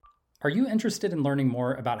Are you interested in learning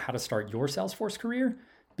more about how to start your Salesforce career?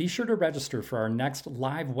 Be sure to register for our next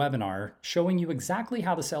live webinar showing you exactly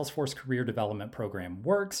how the Salesforce Career Development Program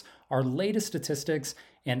works, our latest statistics,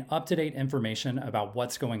 and up-to-date information about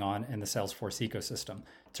what's going on in the Salesforce ecosystem.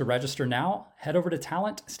 To register now, head over to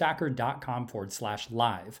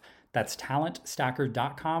talentstacker.com/live. That's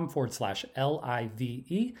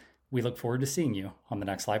talentstacker.com/LIVE. We look forward to seeing you on the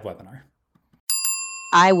next live webinar.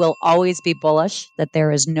 I will always be bullish that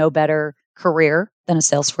there is no better career than a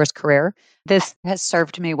Salesforce career. This has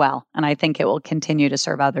served me well, and I think it will continue to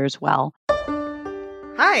serve others well.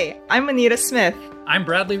 Hi, I'm Anita Smith. I'm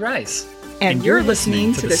Bradley Rice. And you're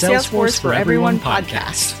listening to the Salesforce for Everyone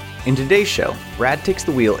podcast. In today's show, Brad takes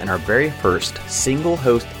the wheel in our very first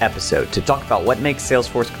single-host episode to talk about what makes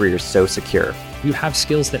Salesforce careers so secure. You have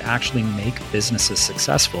skills that actually make businesses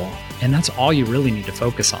successful, and that's all you really need to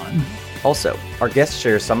focus on. Also, our guest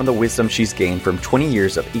shares some of the wisdom she's gained from 20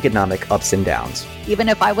 years of economic ups and downs. Even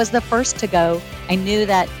if I was the first to go, I knew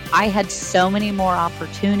that I had so many more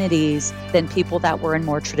opportunities than people that were in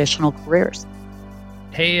more traditional careers.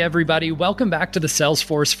 Hey, everybody. Welcome back to the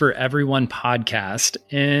Salesforce for Everyone podcast.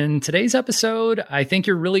 In today's episode, I think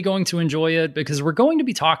you're really going to enjoy it because we're going to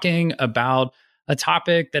be talking about a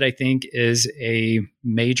topic that I think is a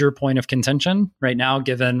major point of contention right now,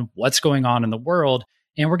 given what's going on in the world.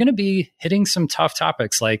 And we're going to be hitting some tough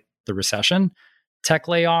topics like the recession, tech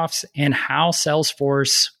layoffs, and how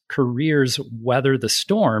Salesforce careers weather the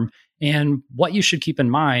storm, and what you should keep in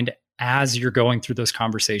mind as you're going through those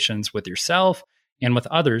conversations with yourself and with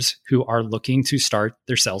others who are looking to start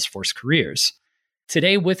their Salesforce careers.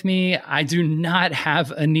 Today with me, I do not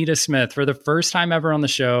have Anita Smith. For the first time ever on the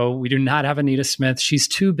show, we do not have Anita Smith. She's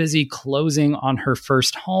too busy closing on her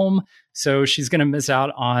first home, so she's going to miss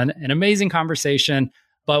out on an amazing conversation.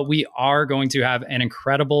 But we are going to have an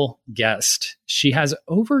incredible guest. She has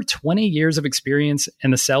over 20 years of experience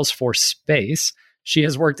in the Salesforce space. She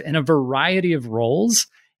has worked in a variety of roles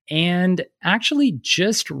and actually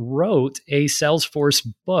just wrote a Salesforce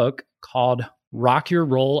book called Rock Your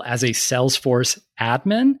Role as a Salesforce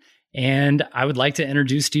Admin. And I would like to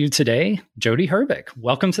introduce to you today, Jody Herbick.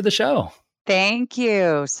 Welcome to the show. Thank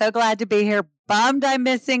you. So glad to be here. Bummed I'm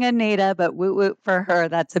missing Anita, but woot woot for her.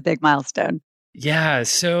 That's a big milestone. Yeah.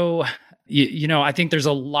 So, I think there's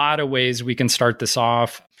a lot of ways we can start this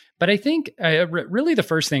off. But I think really the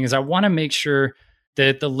first thing is I want to make sure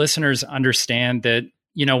that the listeners understand that,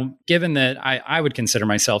 given that I would consider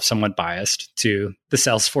myself somewhat biased to the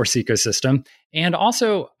Salesforce ecosystem, and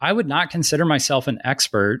also I would not consider myself an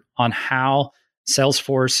expert on how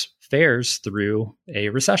Salesforce fares through a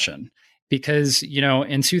recession. Because,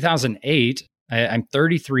 in 2008, I'm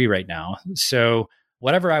 33 right now. So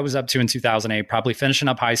whatever I was up to in 2008, probably finishing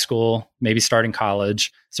up high school, maybe starting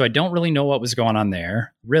college. So I don't really know what was going on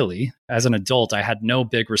there, really. As an adult, I had no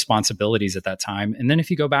big responsibilities at that time. And then if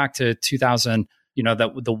you go back to 2000,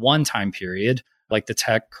 the one time period, like the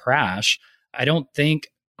tech crash, I don't think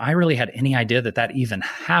I really had any idea that even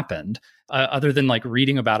happened, other than like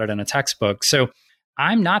reading about it in a textbook. So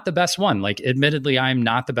I'm not the best one. Like, admittedly, I'm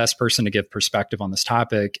not the best person to give perspective on this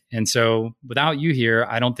topic. And so without you here,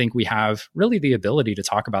 I don't think we have really the ability to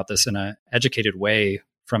talk about this in an educated way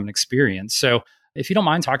from an experience. So if you don't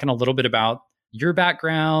mind talking a little bit about your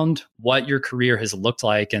background, what your career has looked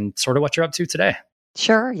like, and sort of what you're up to today.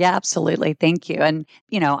 Sure. Yeah, absolutely. Thank you. And,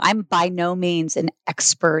 I'm by no means an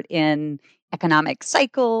expert in economic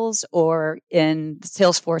cycles or in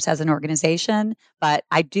Salesforce as an organization, but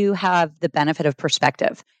I do have the benefit of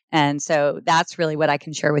perspective. And so that's really what I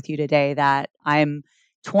can share with you today, that I'm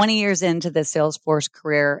 20 years into the Salesforce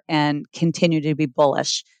career and continue to be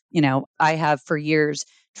bullish. I have for years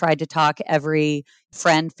tried to talk every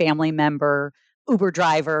friend, family member, Uber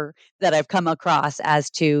driver that I've come across as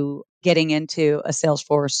to getting into a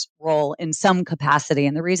Salesforce role in some capacity.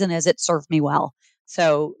 And the reason is it served me well.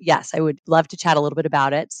 So yes, I would love to chat a little bit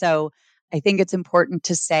about it. So I think it's important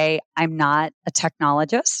to say I'm not a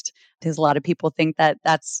technologist, because a lot of people think that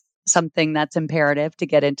that's something that's imperative to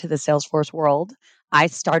get into the Salesforce world. I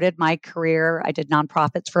started my career, I did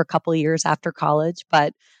nonprofits for a couple of years after college,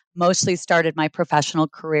 but mostly started my professional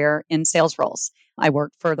career in sales roles. I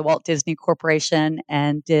worked for the Walt Disney Corporation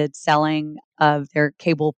and did selling of their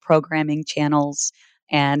cable programming channels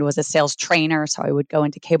and was a sales trainer. So I would go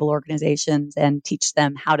into cable organizations and teach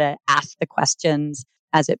them how to ask the questions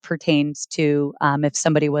as it pertains to if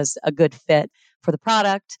somebody was a good fit for the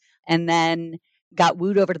product. And then got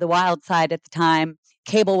wooed over to the wild side at the time.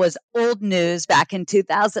 Cable was old news back in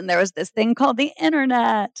 2000. There was this thing called the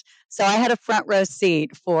internet. So I had a front row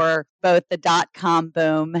seat for both the dot-com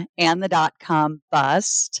boom and the dot-com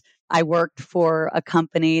bust. I worked for a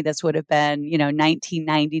company. This would have been,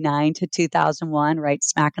 1999 to 2001, right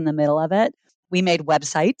smack in the middle of it. We made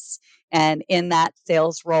websites. And in that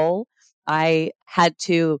sales role, I had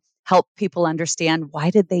to help people understand,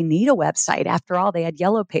 why did they need a website? After all, they had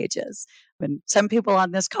yellow pages. And some people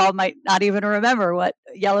on this call might not even remember what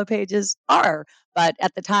yellow pages are. But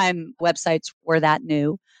at the time, websites were that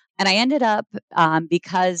new. And I ended up,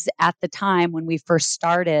 because at the time when we first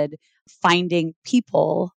started, finding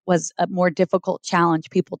people was a more difficult challenge.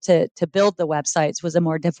 People to build the websites was a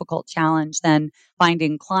more difficult challenge than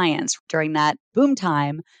finding clients. During that boom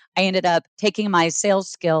time, I ended up taking my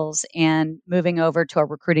sales skills and moving over to a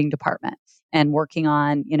recruiting department and working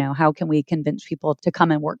on, how can we convince people to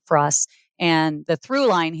come and work for us? And the through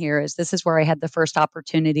line here is this is where I had the first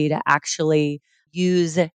opportunity to actually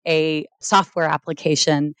use a software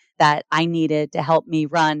application that I needed to help me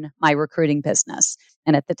run my recruiting business.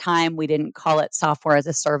 And at the time, we didn't call it software as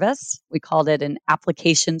a service. We called it an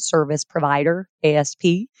application service provider, ASP,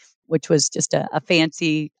 which was just a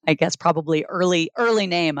fancy, I guess, probably early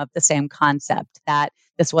name of the same concept, that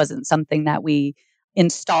this wasn't something that we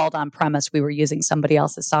installed on premise. We were using somebody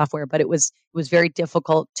else's software, but it was very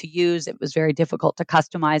difficult to use. It was very difficult to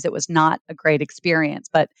customize. It was not a great experience,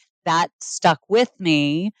 but that stuck with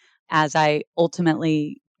me as I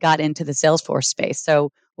ultimately got into the Salesforce space.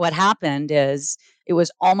 So what happened is it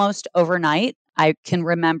was almost overnight. I can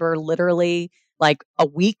remember literally like a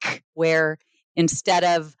week where instead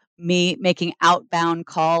of me making outbound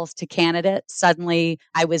calls to candidates, suddenly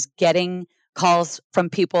I was getting calls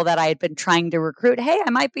from people that I had been trying to recruit. Hey,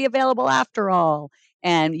 I might be available after all.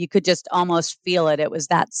 And you could just almost feel it. It was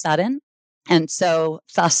that sudden. And so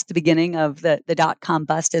thus the beginning of the dot-com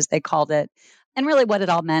bust, as they called it. And really what it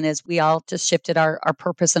all meant is we all just shifted our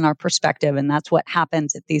purpose and our perspective. And that's what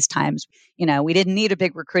happens at these times. We didn't need a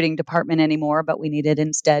big recruiting department anymore, but we needed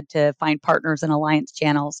instead to find partners and alliance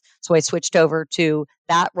channels. So I switched over to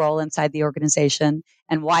that role inside the organization.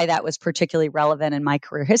 And why that was particularly relevant in my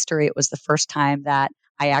career history, it was the first time that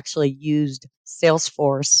I actually used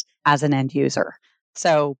Salesforce as an end user.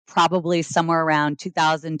 So probably somewhere around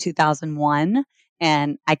 2000, 2001.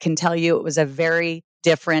 And I can tell you it was a very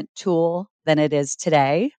different tool than it is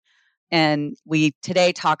today. And we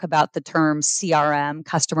today talk about the term CRM,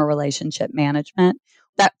 customer relationship management.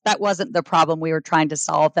 That wasn't the problem we were trying to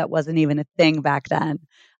solve. That wasn't even a thing back then.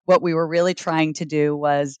 What we were really trying to do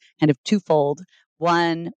was kind of twofold.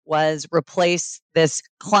 One was replace this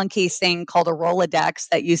clunky thing called a Rolodex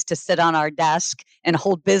that used to sit on our desk and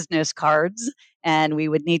hold business cards. And we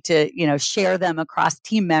would need to, share them across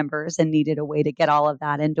team members, and needed a way to get all of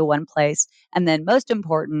that into one place. And then most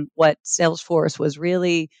important, what Salesforce was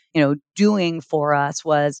really, doing for us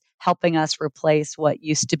was helping us replace what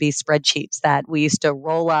used to be spreadsheets that we used to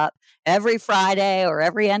roll up every Friday or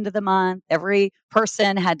every end of the month. Every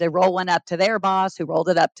person had to roll one up to their boss, who rolled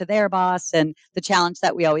it up to their boss. And the challenge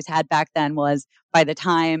that we always had back then was by the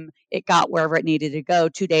time it got wherever it needed to go,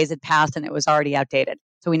 2 days had passed and it was already outdated.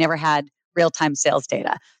 So we never had real-time sales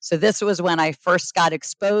data. So this was when I first got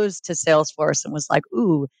exposed to Salesforce and was like,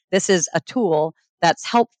 ooh, this is a tool that's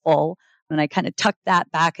helpful. And I kind of tucked that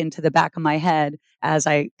back into the back of my head as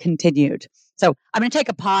I continued. So I'm going to take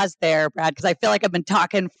a pause there, Brad, because I feel like I've been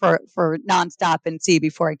talking for nonstop, and see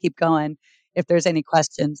before I keep going if there's any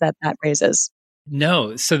questions that raises.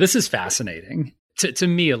 No. So this is fascinating. To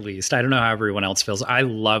me, at least. I don't know how everyone else feels. I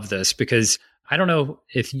love this because I don't know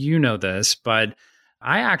if you know this, but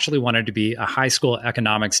I actually wanted to be a high school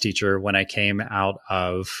economics teacher when I came out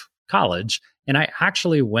of college. And I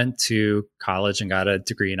actually went to college and got a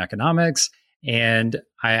degree in economics. And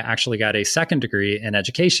I actually got a second degree in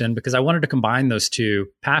education because I wanted to combine those two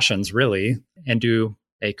passions really and do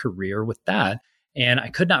a career with that. And I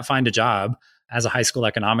could not find a job as a high school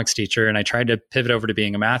economics teacher. And I tried to pivot over to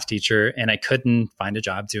being a math teacher, and I couldn't find a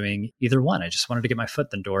job doing either one. I just wanted to get my foot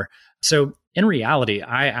in the door. So in reality,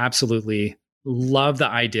 I absolutely love the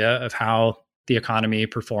idea of how the economy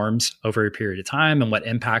performs over a period of time and what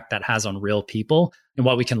impact that has on real people and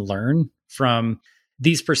what we can learn from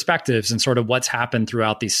these perspectives and sort of what's happened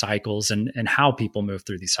throughout these cycles and how people move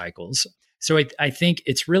through these cycles. So I think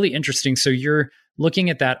it's really interesting. So you're looking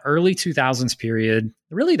at that early 2000s period.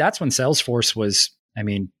 Really, that's when Salesforce was,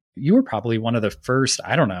 you were probably one of the first,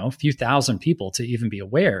 a few thousand people to even be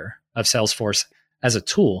aware of Salesforce as a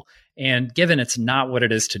tool. And given it's not what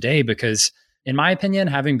it is today, because in my opinion,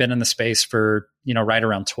 having been in the space for, right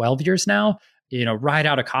around 12 years now, right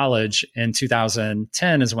out of college in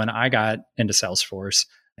 2010 is when I got into Salesforce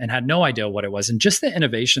and had no idea what it was. And just the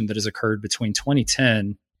innovation that has occurred between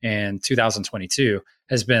 2010 and 2022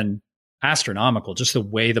 has been astronomical, just the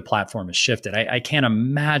way the platform has shifted. I can't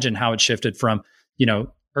imagine how it shifted from,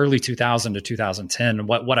 early 2000 to 2010,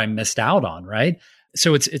 what I missed out on, right?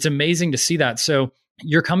 So it's amazing to see that. So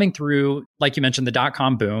you're coming through, like you mentioned, the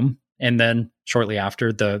dot-com boom, and then shortly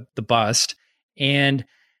after the bust. And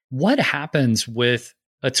what happens with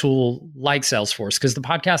a tool like Salesforce? Because the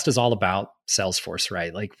podcast is all about Salesforce,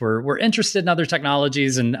 right? Like we're interested in other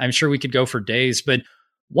technologies, and I'm sure we could go for days, but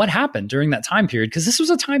what happened during that time period? Because this was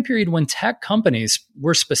a time period when tech companies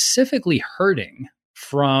were specifically hurting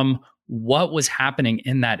from what was happening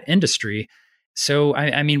in that industry. So,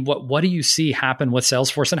 I mean, what do you see happen with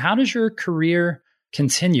Salesforce, and how does your career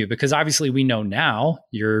continue? Because obviously we know now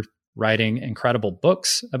you're writing incredible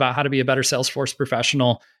books about how to be a better Salesforce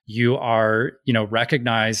professional. You are,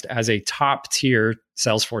 recognized as a top tier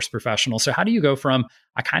Salesforce professional. So how do you go from,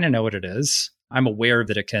 I kind of know what it is, I'm aware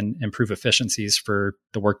that it can improve efficiencies for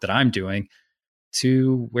the work that I'm doing,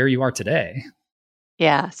 to where you are today?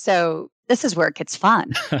 Yeah. So this is where it gets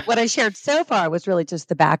fun. What I shared so far was really just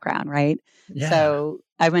the background, right? Yeah. So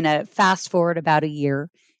I'm going to fast forward about a year.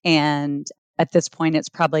 And at this point, it's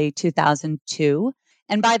probably 2002.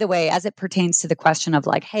 And by the way, as it pertains to the question of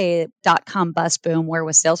like, hey, dot-com bust boom, where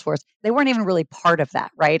was Salesforce? They weren't even really part of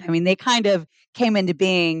that, right? I mean, they kind of came into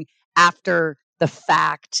being after the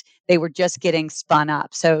fact. They were just getting spun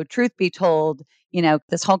up. So truth be told,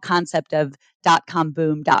 this whole concept of dot-com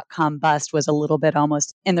boom, dot-com bust was a little bit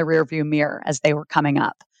almost in the rearview mirror as they were coming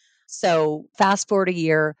up. So fast forward a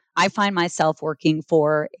year, I find myself working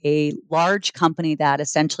for a large company that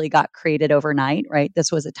essentially got created overnight, right?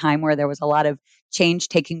 This was a time where there was a lot of change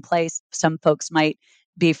taking place. Some folks might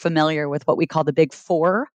be familiar with what we call the big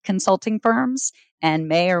four consulting firms, and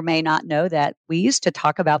may or may not know that we used to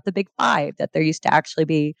talk about the big five, that there used to actually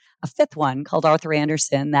be a fifth one called Arthur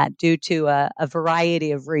Andersen that, due to a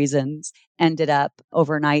variety of reasons, ended up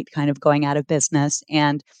overnight kind of going out of business.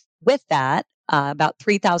 And with that, about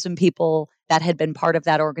 3,000 people that had been part of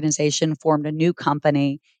that organization formed a new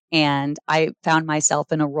company. And I found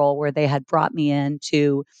myself in a role where they had brought me in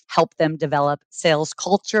to help them develop sales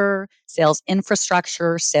culture, sales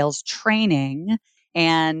infrastructure, sales training.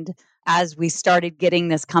 And as we started getting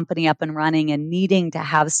this company up and running and needing to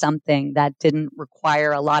have something that didn't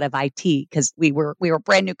require a lot of IT, because we were a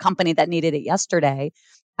brand new company that needed it yesterday,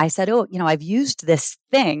 I said, oh, I've used this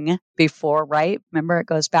thing before, right? Remember, it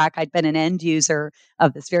goes back. I'd been an end user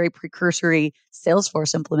of this very precursory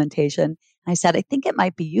Salesforce implementation. I said, I think it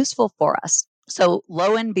might be useful for us. So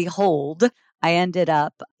lo and behold, I ended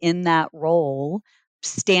up in that role,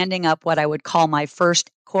 standing up what I would call my first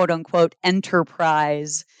quote unquote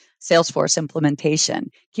enterprise Salesforce implementation,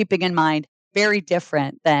 keeping in mind, very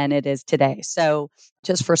different than it is today. So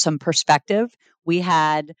just for some perspective, we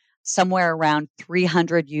had somewhere around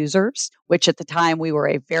 300 users, which at the time we were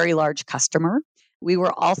a very large customer. We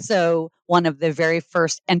were also one of the very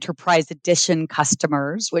first enterprise edition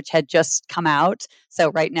customers, which had just come out.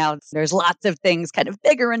 So right now there's lots of things kind of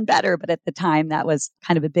bigger and better, but at the time that was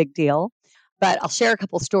kind of a big deal. But I'll share a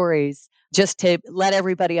couple stories just to let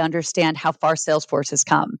everybody understand how far Salesforce has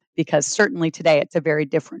come, because certainly today it's a very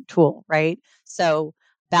different tool, right? So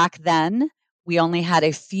back then, we only had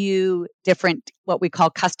a few different, what we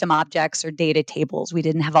call custom objects or data tables. We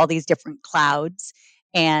didn't have all these different clouds.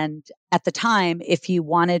 And at the time, if you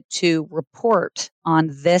wanted to report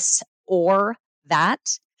on this or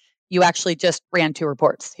that, you actually just ran two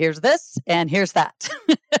reports. Here's this and here's that.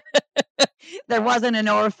 There wasn't an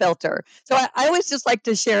or filter. So I always just like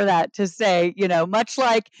to share that to say, much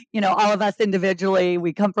like, all of us individually,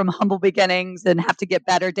 we come from humble beginnings and have to get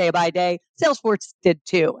better day by day. Salesforce did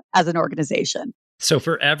too as an organization. So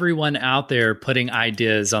for everyone out there putting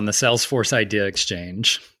ideas on the Salesforce Idea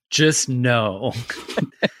Exchange, just know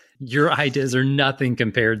your ideas are nothing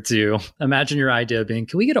compared to, imagine your idea being,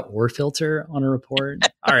 can we get an or filter on a report?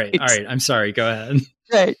 All right. I'm sorry. Go ahead.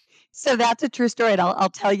 Right. So that's a true story. And I'll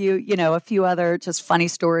tell you, a few other just funny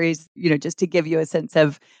stories, just to give you a sense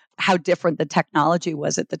of how different the technology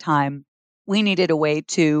was at the time. We needed a way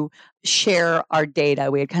to share our data.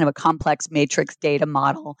 We had kind of a complex matrix data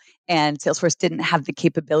model, and Salesforce didn't have the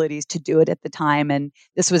capabilities to do it at the time. And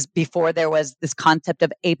this was before there was this concept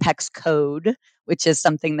of Apex code, which is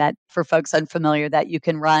something that, for folks unfamiliar, that you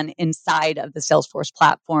can run inside of the Salesforce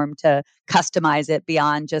platform to customize it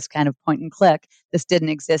beyond just kind of point and click. This didn't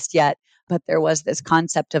exist yet, but there was this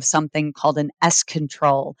concept of something called an S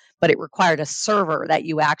control, but it required a server that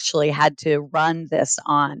you actually had to run this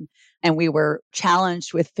on. And we were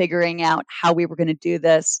challenged with figuring out how we were going to do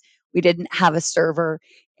this. We didn't have a server.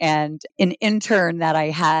 And an intern that I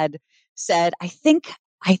had said, I think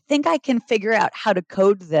I can figure out how to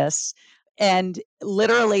code this. and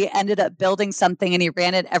literally ended up building something, and he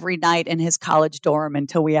ran it every night in his college dorm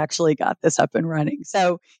until we actually got this up and running.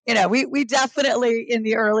 So, we definitely in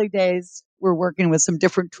the early days were working with some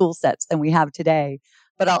different tool sets than we have today.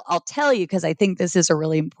 But I'll tell you, because I think this is a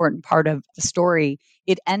really important part of the story.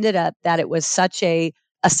 It ended up that it was such a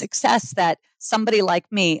success that somebody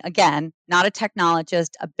like me, again, not a technologist,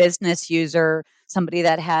 a business user, somebody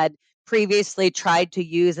that had previously tried to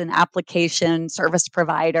use an application service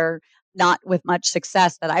provider, not with much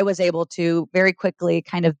success, that I was able to very quickly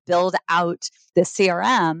kind of build out the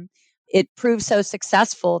CRM. It proved so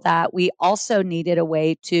successful that we also needed a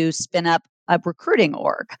way to spin up a recruiting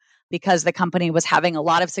org because the company was having a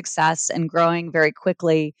lot of success and growing very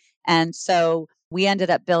quickly. And so we ended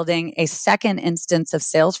up building a second instance of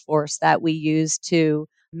Salesforce that we used to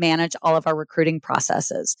manage all of our recruiting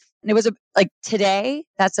processes. And it was today,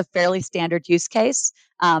 that's a fairly standard use case.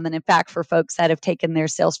 And in fact, for folks that have taken their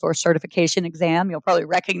Salesforce certification exam, you'll probably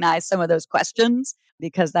recognize some of those questions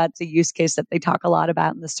because that's a use case that they talk a lot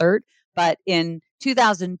about in the cert. But in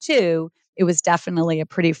 2002, it was definitely a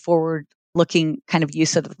pretty forward-looking kind of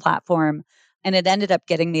use of the platform. And it ended up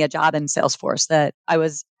getting me a job in Salesforce that I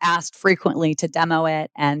was asked frequently to demo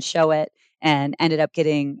it and show it, and ended up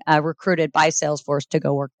getting recruited by Salesforce to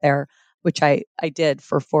go work there, which I did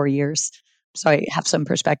for 4 years. So I have some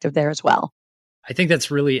perspective there as well. I think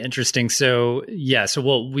that's really interesting. So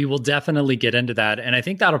we will definitely get into that. And I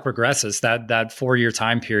think that'll progress us. That 4-year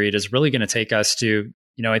time period is really going to take us to,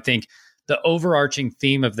 I think the overarching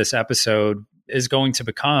theme of this episode is going to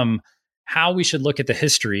become how we should look at the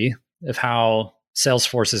history of how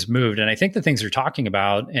Salesforce has moved. And I think the things you're talking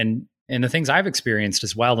about and the things I've experienced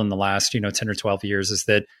as well in the last, 10 or 12 years is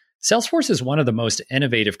that Salesforce is one of the most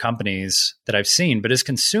innovative companies that I've seen. But as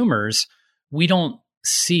consumers, we don't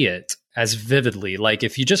see it as vividly. Like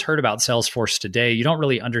if you just heard about Salesforce today, you don't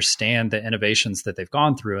really understand the innovations that they've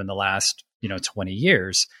gone through in the last, 20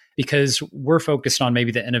 years, because we're focused on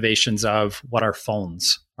maybe the innovations of what our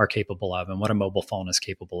phones are capable of and what a mobile phone is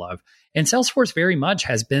capable of. And Salesforce very much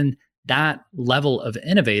has been that level of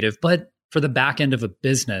innovative, but for the back end of a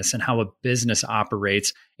business and how a business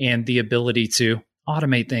operates and the ability to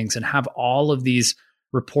automate things and have all of these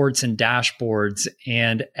reports and dashboards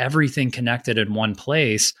and everything connected in one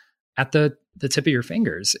place at the tip of your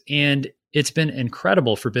fingers. And it's been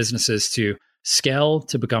incredible for businesses to scale,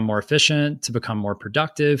 to become more efficient, to become more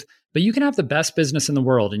productive. But you can have the best business in the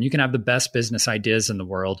world and you can have the best business ideas in the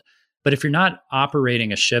world. But if you're not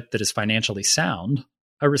operating a ship that is financially sound,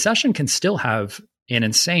 a recession can still have an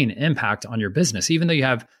insane impact on your business. Even though you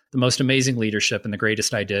have the most amazing leadership and the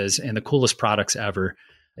greatest ideas and the coolest products ever,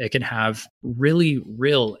 it can have really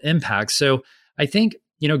real impact. So I think,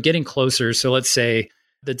 getting closer. So let's say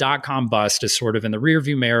the dot-com bust is sort of in the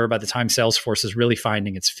rearview mirror by the time Salesforce is really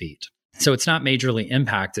finding its feet. So it's not majorly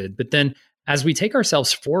impacted. But then as we take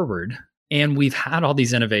ourselves forward and we've had all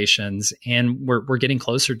these innovations and we're getting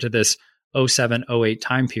closer to this 07, 08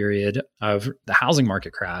 time period of the housing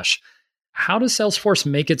market crash, how does Salesforce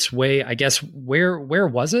make its way, I guess, where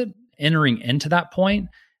was it entering into that point?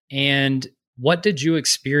 And what did you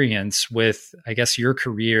experience with, I guess, your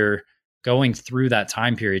career going through that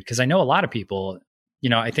time period? Because I know a lot of people,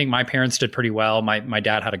 I think my parents did pretty well. My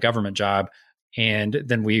dad had a government job, and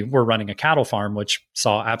then we were running a cattle farm, which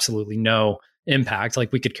saw absolutely no impact.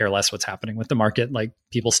 Like we could care less what's happening with the market. Like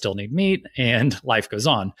people still need meat and life goes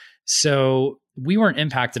on. So we weren't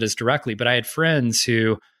impacted as directly, but I had friends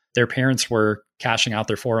who their parents were cashing out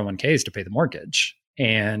their 401ks to pay the mortgage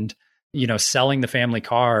and, selling the family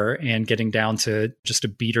car and getting down to just a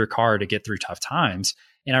beater car to get through tough times.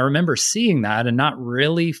 And I remember seeing that and not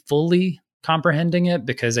really fully comprehending it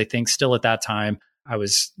because I think still at that time I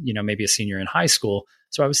was, maybe a senior in high school.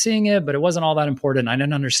 So I was seeing it, but it wasn't all that important. I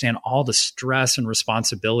didn't understand all the stress and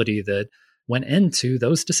responsibility that went into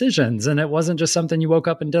those decisions. And it wasn't just something you woke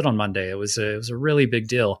up and did on Monday. It was a really big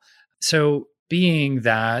deal. So being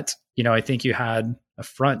that, I think you had a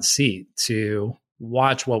front seat to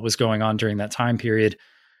watch what was going on during that time period.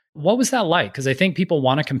 What was that like? Because I think people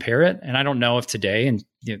want to compare it. And I don't know if today, and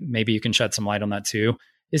maybe you can shed some light on that too,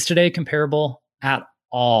 is today comparable at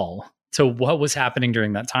all to what was happening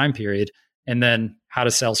during that time period? And then how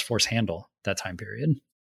does Salesforce handle that time period?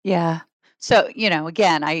 Yeah. So,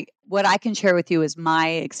 again, what I can share with you is my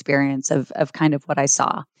experience of kind of what I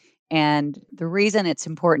saw. And the reason it's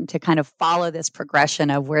important to kind of follow this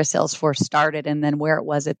progression of where Salesforce started and then where it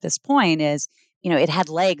was at this point is, it had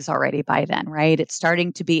legs already by then, right? It's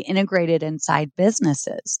starting to be integrated inside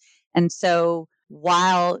businesses. And so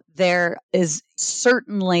while there is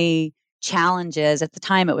certainly challenges. At the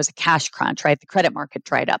time, it was a cash crunch, right? The credit market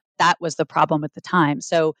dried up. That was the problem at the time.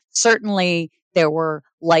 So certainly there were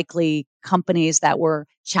likely companies that were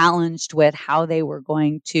challenged with how they were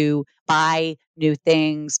going to buy new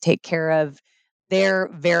things, take care of their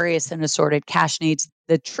various and assorted cash needs.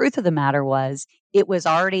 The truth of the matter was it was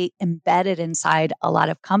already embedded inside a lot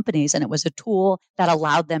of companies, and it was a tool that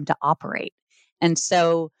allowed them to operate. And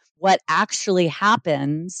so what actually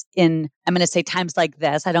happens in, I'm going to say times like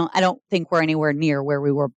this, I don't think we're anywhere near where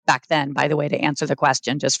we were back then, by the way, to answer the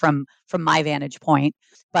question, just from my vantage point.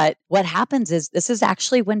 But what happens is this is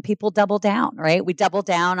actually when people double down, right? We double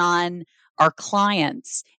down on our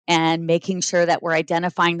clients and making sure that we're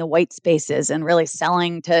identifying the white spaces and really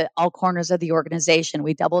selling to all corners of the organization.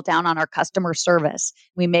 We double down on our customer service.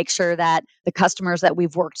 We make sure that the customers that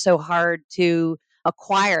we've worked so hard to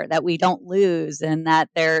acquire, that we don't lose, and that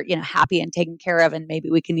they're, happy and taken care of, and maybe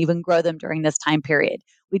we can even grow them during this time period.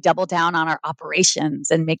 We double down on our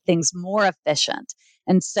operations and make things more efficient.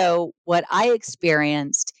 And so what I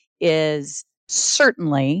experienced is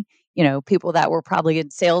certainly, people that were probably in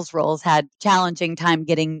sales roles had challenging time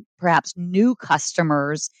getting perhaps new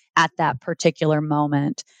customers at that particular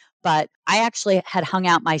moment. But I actually had hung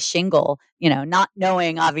out my shingle, not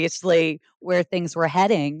knowing obviously where things were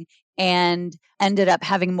heading, and ended up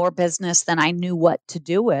having more business than I knew what to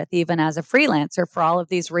do with, even as a freelancer, for all of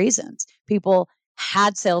these reasons. People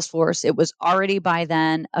had Salesforce. It was already by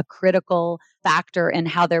then a critical factor in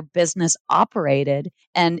how their business operated.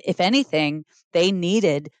 And if anything, they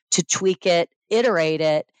needed to tweak it, iterate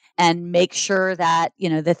it, and make sure that,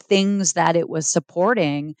 the things that it was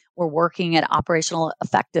supporting were working at operational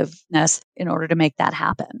effectiveness in order to make that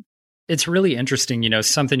happen. It's really interesting,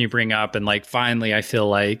 something you bring up, and finally, I feel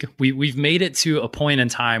like we've made it to a point in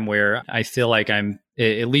time where I feel like I'm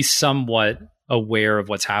at least somewhat aware of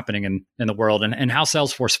what's happening in the world and how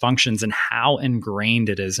Salesforce functions and how ingrained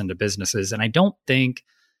it is into businesses. And I don't think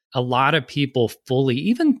a lot of people fully,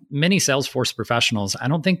 even many Salesforce professionals, I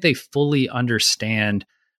don't think they fully understand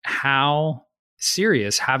how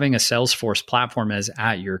serious having a Salesforce platform is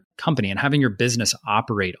at your company and having your business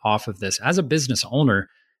operate off of this. As a business owner,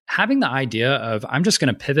 having the idea of, I'm just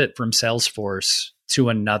going to pivot from Salesforce to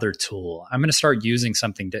another tool. I'm going to start using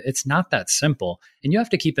something it's not that simple. And you have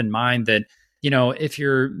to keep in mind that, if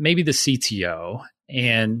you're maybe the CTO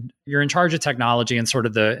and you're in charge of technology and sort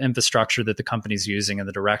of the infrastructure that the company's using and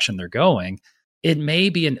the direction they're going, it may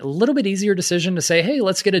be a little bit easier decision to say, hey,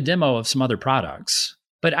 let's get a demo of some other products.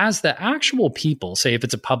 But as the actual people, say if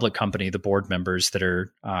it's a public company, the board members that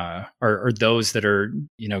are or those that are,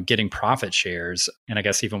 getting profit shares, and I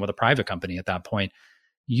guess even with a private company at that point,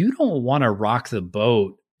 you don't want to rock the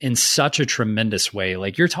boat in such a tremendous way.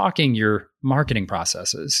 Like, you're talking your marketing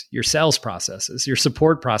processes, your sales processes, your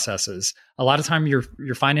support processes, a lot of time your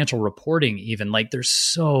financial reporting even, there's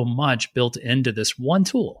so much built into this one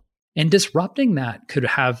tool. And disrupting that could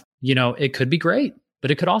have, it could be great, but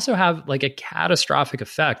it could also have a catastrophic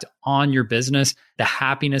effect on your business, the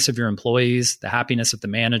happiness of your employees, the happiness of the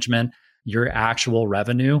management, your actual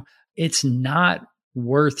revenue. It's not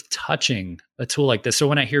worth touching a tool like this. So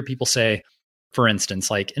when I hear people say, for instance,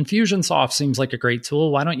 Infusionsoft seems like a great tool,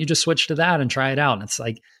 why don't you just switch to that and try it out? And it's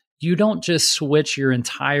you don't just switch your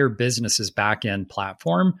entire business's backend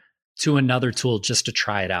platform to another tool just to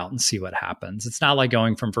try it out and see what happens. It's not like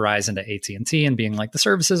going from Verizon to AT&T and being the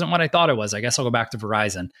service isn't what I thought it was. I guess I'll go back to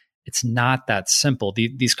Verizon. It's not that simple.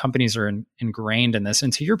 These companies are ingrained in this.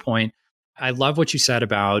 And to your point, I love what you said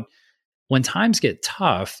about when times get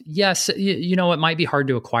tough. Yes, it might be hard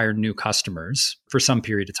to acquire new customers for some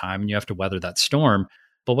period of time and you have to weather that storm.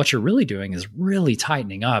 But what you're really doing is really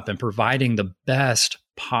tightening up and providing the best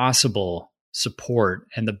possible support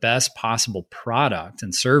and the best possible product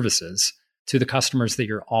and services to the customers that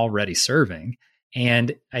you're already serving.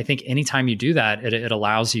 And I think anytime you do that, it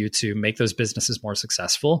allows you to make those businesses more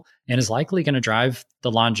successful and is likely going to drive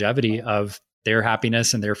the longevity of their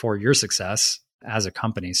happiness and therefore your success as a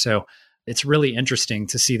company. So it's really interesting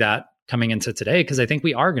to see that coming into today, because I think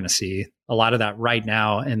we are going to see a lot of that right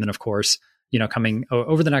now. And then, of course, coming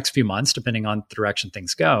over the next few months, depending on the direction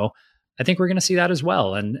things go, I think we're going to see that as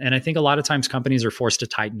well. And I think a lot of times companies are forced to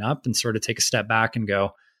tighten up and sort of take a step back and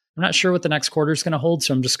go, I'm not sure what the next quarter is going to hold.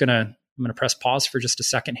 So I'm going to press pause for just a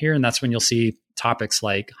second here. And that's when you'll see topics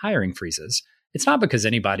like hiring freezes. It's not because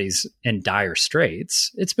anybody's in dire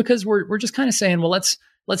straits. It's because we're just kind of saying, well, let's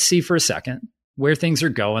see for a second where things are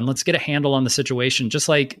going. Let's get a handle on the situation, just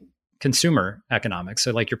like consumer economics.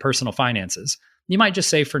 So your personal finances. You might just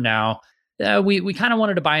say for now, we kind of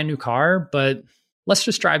wanted to buy a new car, but let's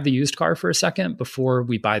just drive the used car for a second before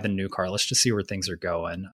we buy the new car. Let's just see where things are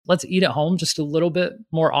going. Let's eat at home just a little bit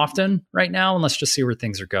more often right now, and let's just see where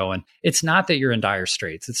things are going. It's not that you're in dire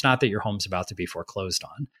straits. It's not that your home's about to be foreclosed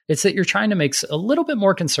on. It's that you're trying to make a little bit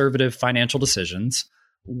more conservative financial decisions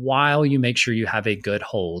while you make sure you have a good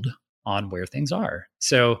hold on where things are.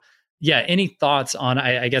 So yeah, any thoughts on,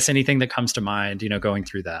 I guess, anything that comes to mind, going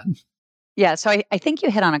through that? Yeah, so I think you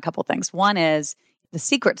hit on a couple things. One is the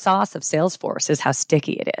secret sauce of Salesforce is how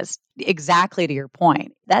sticky it is. Exactly to your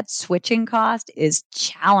point. That switching cost is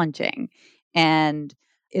challenging. And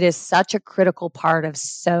it is such a critical part of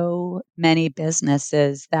so many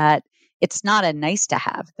businesses that it's not a nice to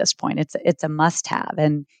have at this point. It's a must have.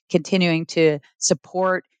 And continuing to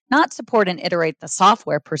not support and iterate the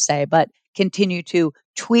software per se, but continue to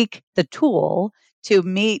tweak the tool to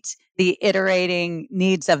meet the iterating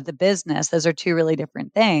needs of the business. Those are two really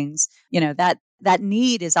different things. That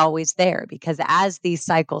need is always there because as these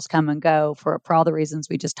cycles come and go for all the reasons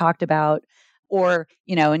we just talked about, or,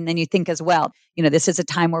 and then you think as well, this is a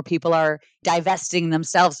time where people are divesting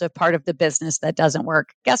themselves of part of the business that doesn't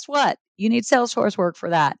work. Guess what? You need Salesforce work for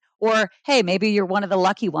that. Or, hey, maybe you're one of the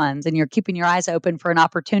lucky ones and you're keeping your eyes open for an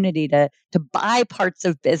opportunity to buy parts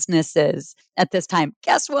of businesses at this time.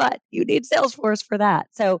 Guess what? You need Salesforce for that.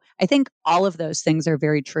 So I think all of those things are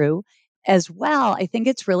very true. As well, I think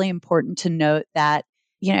it's really important to note that,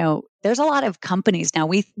 there's a lot of companies now.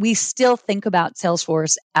 We still think about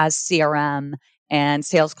Salesforce as CRM and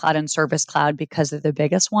Sales Cloud and Service Cloud because they're the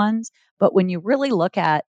biggest ones. But when you really look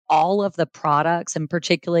at all of the products and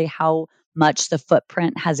particularly how much the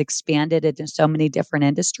footprint has expanded into so many different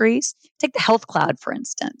industries, take the health cloud, for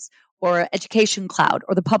instance, or education cloud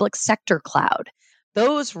or the public sector cloud.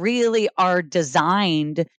 Those really are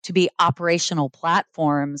designed to be operational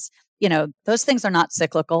platforms. Those things are not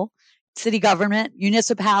cyclical. City government,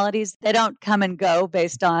 municipalities, they don't come and go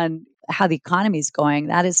based on how the economy is going.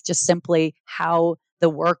 That is just simply how the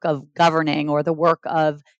work of governing or the work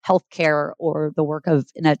of healthcare or the work of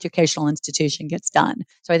an educational institution gets done.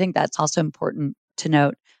 So I think that's also important to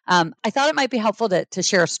note. I thought it might be helpful to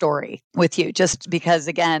share a story with you, just because,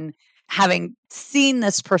 again, having seen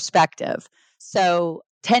this perspective. So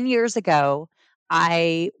 10 years ago,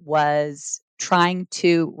 I was trying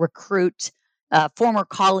to recruit a former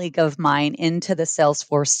colleague of mine into the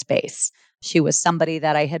Salesforce space. She was somebody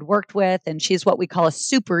that I had worked with, and she's what we call a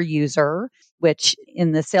super user, which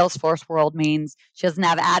in the Salesforce world means she doesn't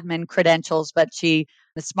have admin credentials, but she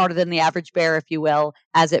is smarter than the average bear, if you will,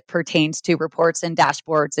 as it pertains to reports and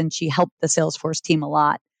dashboards. And she helped the Salesforce team a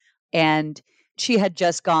lot. And she had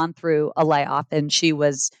just gone through a layoff, and she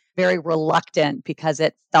was very reluctant because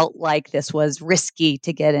it felt like this was risky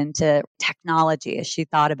to get into technology as she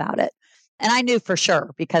thought about it. And I knew for sure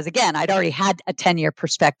because, again, I'd already had a 10-year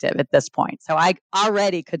perspective at this point. So I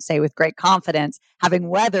already could say with great confidence, having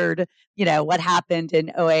weathered, what happened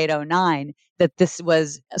in 08, 09, that this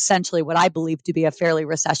was essentially what I believe to be a fairly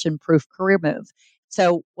recession-proof career move.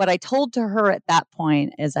 So what I told to her at that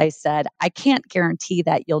point is I said, I can't guarantee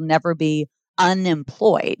that you'll never be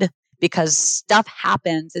unemployed because stuff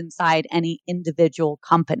happens inside any individual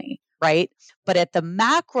company, right? But at the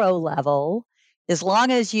macro level, as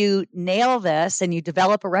long as you nail this and you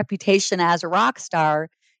develop a reputation as a rock star,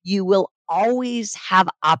 you will always have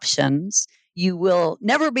options. You will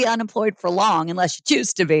never be unemployed for long unless you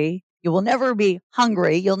choose to be. You will never be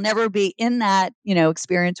hungry. You'll never be in that,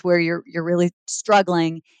 experience where you're really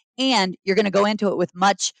struggling, and you're going to go into it with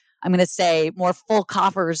much, I'm going to say, more full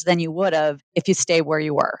coffers than you would have if you stay where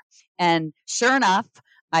you were. And sure enough,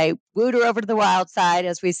 I wooed her over to the wild side,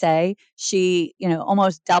 as we say. She,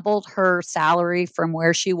 almost doubled her salary from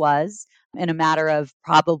where she was in a matter of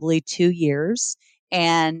probably 2 years.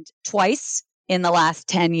 And twice in the last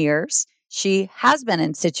 10 years, she has been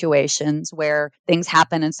in situations where things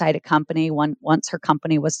happen inside a company. Once her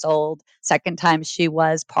company was sold, second time she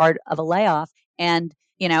was part of a layoff. And,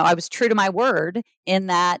 I was true to my word in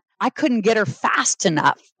that I couldn't get her fast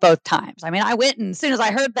enough both times. I mean, I went and as soon as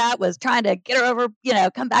I heard that was trying to get her over,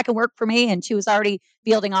 come back and work for me. And she was already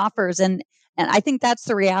fielding offers. And I think that's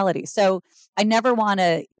the reality. So I never want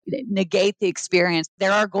to negate the experience.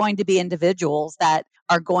 There are going to be individuals that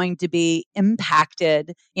are going to be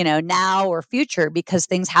impacted, now or future because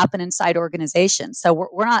things happen inside organizations. So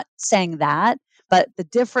we're not saying that, but the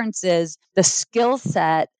difference is the skill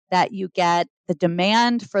set that you get, the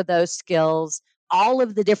demand for those skills, all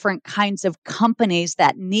of the different kinds of companies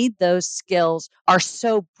that need those skills are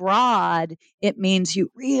so broad, it means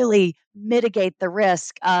you really mitigate the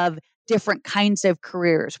risk of different kinds of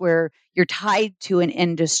careers where you're tied to an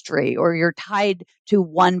industry or you're tied to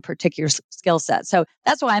one particular skill set. So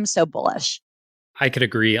that's why I'm so bullish. I could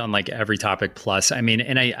agree on like every topic plus. I mean,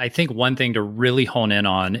 and I think one thing to really hone in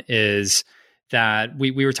on is that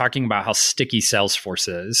we were talking about how sticky Salesforce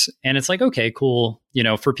is. And it's like, okay, cool. You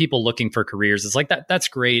know, for people looking for careers, it's like that's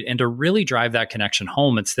great. And to really drive that connection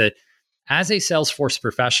home, it's that as a Salesforce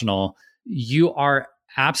professional, you are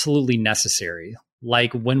absolutely necessary.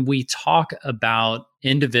 Like when we talk about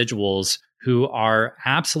individuals who are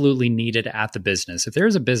absolutely needed at the business, if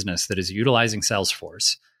there's a business that is utilizing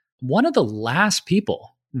Salesforce, one of the last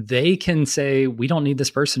people they can say, we don't need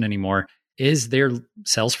this person anymore, is their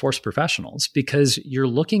Salesforce professionals, because you're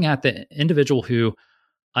looking at the individual who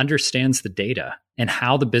understands the data and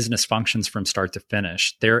how the business functions from start to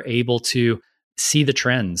finish. They're able to see the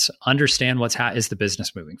trends, understand is the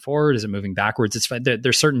business moving forward? Is it moving backwards?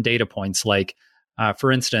 There's certain data points. Like,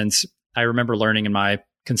 for instance, I remember learning in my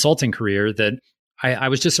consulting career that I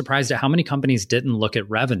was just surprised at how many companies didn't look at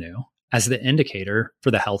revenue as the indicator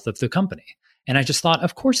for the health of the company. And I just thought,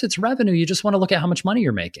 of course it's revenue. You just want to look at how much money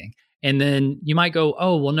you're making. And then you might go,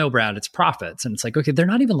 oh, well, no, Brad, it's profits. And it's like, okay, they're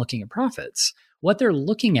not even looking at profits. What they're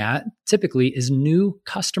looking at typically is new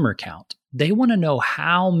customer count. They want to know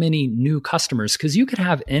how many new customers, because you could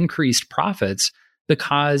have increased profits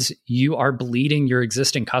because you are bleeding your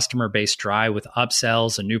existing customer base dry with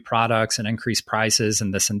upsells and new products and increased prices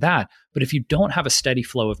and this and that. But if you don't have a steady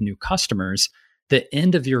flow of new customers, the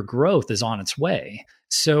end of your growth is on its way.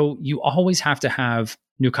 So you always have to have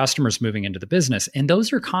new customers moving into the business. And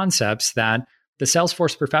those are concepts that the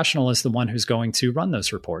Salesforce professional is the one who's going to run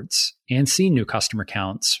those reports and see new customer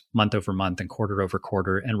counts month over month and quarter over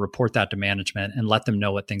quarter and report that to management and let them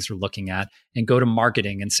know what things are looking at and go to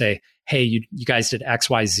marketing and say, hey, you guys did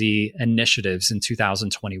XYZ initiatives in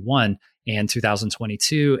 2021 and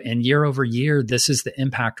 2022. And year over year, this is the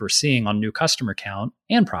impact we're seeing on new customer count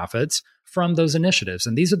and profits from those initiatives.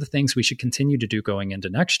 And these are the things we should continue to do going into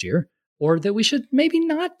next year, or that we should maybe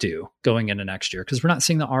not do going into next year because we're not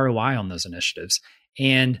seeing the ROI on those initiatives.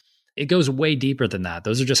 And it goes way deeper than that.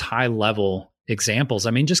 Those are just high level examples.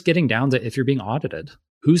 I mean, just getting down to if you're being audited,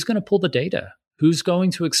 who's going to pull the data? Who's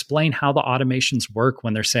going to explain how the automations work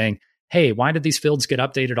when they're saying, hey, why did these fields get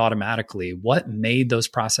updated automatically? What made those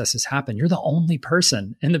processes happen? You're the only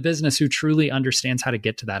person in the business who truly understands how to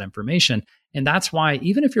get to that information. And that's why,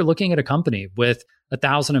 even if you're looking at a company with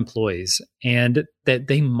 1,000 employees and that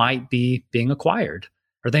they might be being acquired,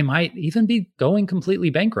 or they might even be going completely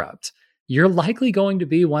bankrupt, you're likely going to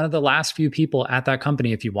be one of the last few people at that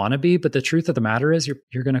company if you want to be. But the truth of the matter is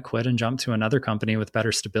you're going to quit and jump to another company with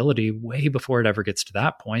better stability way before it ever gets to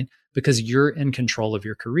that point, because you're in control of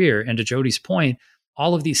your career. And to Jody's point,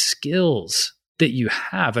 all of these skills that you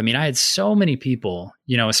have, I mean, I had so many people,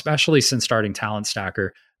 especially since starting Talent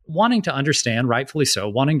Stacker, wanting to understand, rightfully so,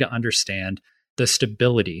 wanting to understand the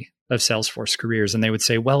stability of Salesforce careers. And they would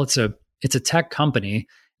say, well, it's a tech company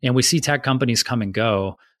and we see tech companies come and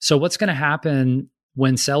go. So what's going to happen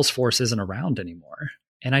when Salesforce isn't around anymore?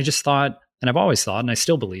 And I just thought, and I've always thought, and I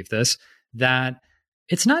still believe this, that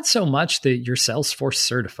it's not so much that you're Salesforce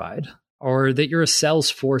certified or that you're a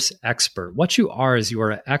Salesforce expert. What you are is you are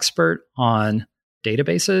an expert on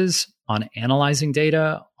databases, on analyzing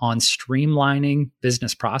data, on streamlining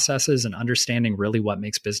business processes and understanding really what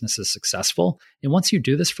makes businesses successful. And once you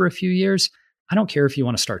do this for a few years, I don't care if you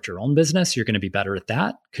want to start your own business, you're going to be better at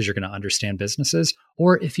that because you're going to understand businesses.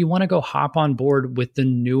 Or if you want to go hop on board with the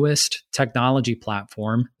newest technology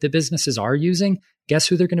platform that businesses are using, guess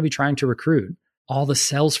who they're going to be trying to recruit? All the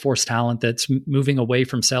Salesforce talent that's moving away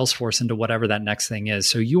from Salesforce into whatever that next thing is.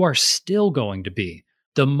 So you are still going to be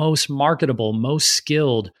the most marketable, most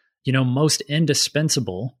skilled, most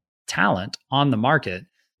indispensable talent on the market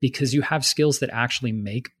because you have skills that actually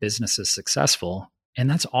make businesses successful. And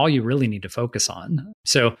that's all you really need to focus on.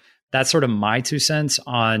 So that's sort of my 2 cents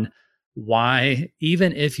on why,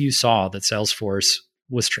 even if you saw that Salesforce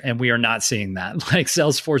was, and we are not seeing that, like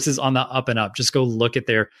Salesforce is on the up and up. Just go look at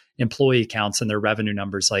their employee counts and their revenue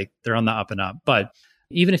numbers, like they're on the up and up. But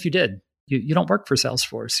even if you did, you don't work for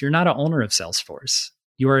Salesforce. You're not an owner of Salesforce.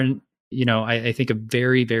 You are, I think a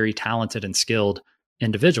very, very talented and skilled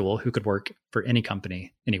individual who could work for any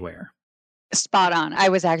company anywhere. Spot on. I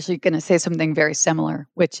was actually going to say something very similar,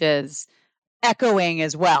 which is echoing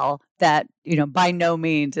as well that, by no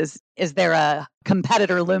means is there a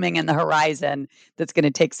competitor looming in the horizon that's going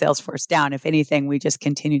to take Salesforce down. If anything, we just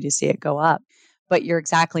continue to see it go up. But you're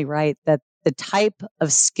exactly right that the type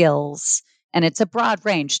of skills, and it's a broad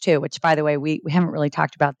range too, which by the way, we haven't really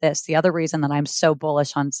talked about this. The other reason that I'm so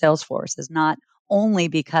bullish on Salesforce is not only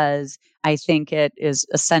because I think it is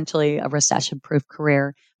essentially a recession-proof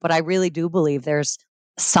career, but I really do believe there's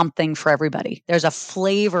something for everybody. There's a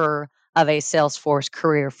flavor of a Salesforce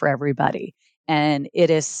career for everybody. And it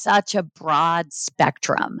is such a broad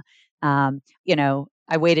spectrum.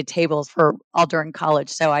 I waited tables for all during college,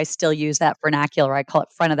 so I still use that vernacular. I call it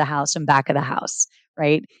front of the house and back of the house,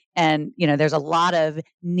 right? And, there's a lot of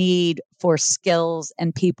need for skills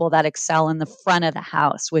and people that excel in the front of the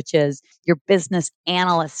house, which is your business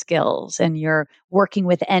analyst skills and your working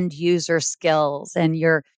with end user skills and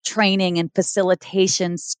your training and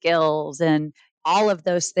facilitation skills and all of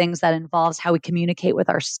those things that involves how we communicate with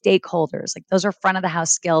our stakeholders. Like those are front of the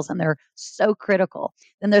house skills and they're so critical.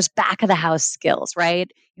 Then there's back of the house skills, right?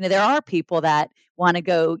 There are people that want to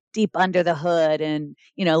go deep under the hood and,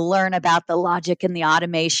 learn about the logic and the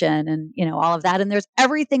automation and, all of that. And there's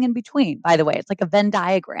everything in between, by the way. It's like a Venn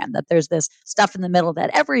diagram that there's this stuff in the middle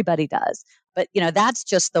that everybody does. But, that's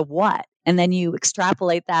just the what. And then you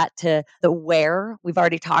extrapolate that to the where. We've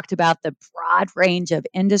already talked about the broad range of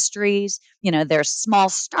industries. There's small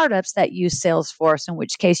startups that use Salesforce, in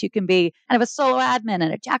which case you can be kind of a solo admin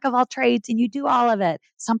and a jack of all trades and you do all of it.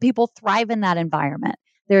 Some people thrive in that environment.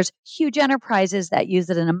 There's huge enterprises that use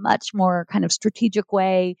it in a much more kind of strategic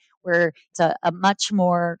way, where it's a much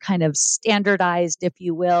more kind of standardized, if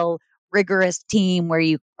you will, rigorous team where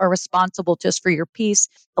you are responsible just for your piece.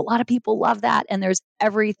 A lot of people love that. And there's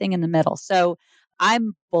everything in the middle. So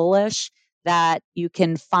I'm bullish that you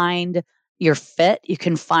can find your fit. You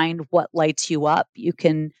can find what lights you up. You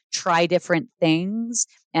can try different things.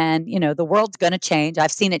 And, the world's going to change.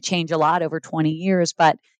 I've seen it change a lot over 20 years.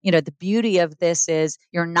 But, the beauty of this is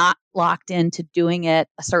you're not locked into doing it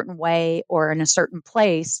a certain way or in a certain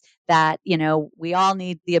place. That, we all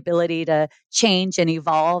need the ability to change and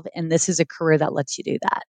evolve. And this is a career that lets you do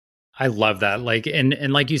that. I love that.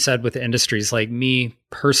 And like you said, with industries, like me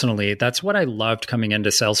personally, that's what I loved coming into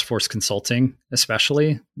Salesforce consulting,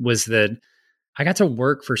 especially, was that I got to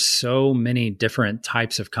work for so many different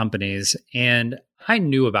types of companies. And I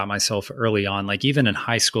knew about myself early on. Like even in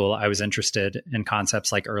high school, I was interested in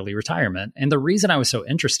concepts like early retirement. And the reason I was so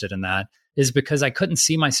interested in that is because I couldn't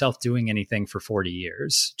see myself doing anything for 40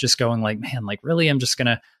 years. Just going like, man, like really, I'm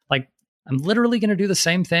literally going to do the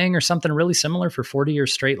same thing or something really similar for 40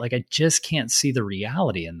 years straight. Like I just can't see the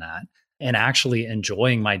reality in that. And actually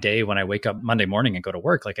enjoying my day when I wake up Monday morning and go to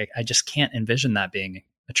work. Like I just can't envision that being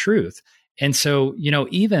a truth. And so,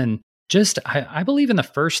 even just, I believe in the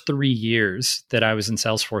first 3 years that I was in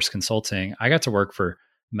Salesforce consulting, I got to work for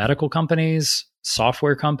medical companies,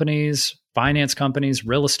 software companies, finance companies,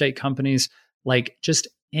 real estate companies, like just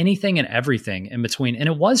anything and everything in between. And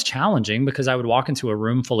it was challenging because I would walk into a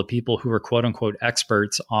room full of people who were quote unquote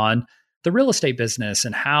experts on the real estate business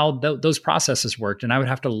and how those processes worked. And I would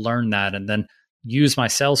have to learn that and then use my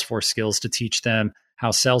Salesforce skills to teach them how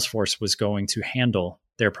Salesforce was going to handle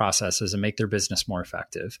their processes and make their business more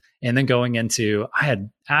effective. And then going into, I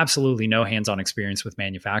had absolutely no hands-on experience with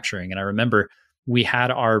manufacturing. And I remember we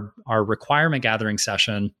had our requirement gathering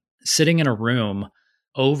session sitting in a room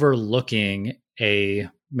overlooking a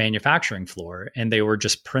manufacturing floor, and they were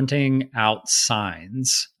just printing out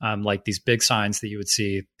signs, like these big signs that you would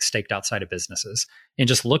see staked outside of businesses, and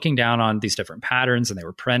just looking down on these different patterns, and they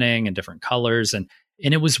were printing in different colors. And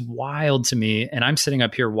it was wild to me. And I'm sitting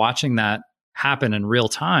up here watching that happen in real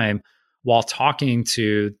time while talking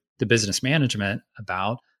to the business management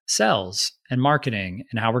about sales and marketing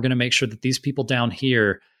and how we're going to make sure that these people down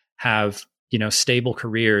here have, stable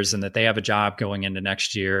careers and that they have a job going into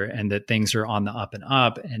next year and that things are on the up and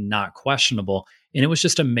up and not questionable. And it was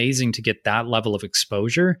just amazing to get that level of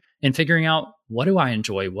exposure and figuring out, what do I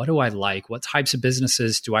enjoy? What do I like? What types of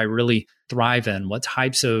businesses do I really thrive in? What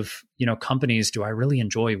types of, companies do I really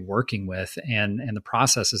enjoy working with and the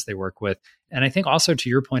processes they work with? And I think also, to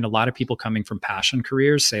your point, a lot of people coming from passion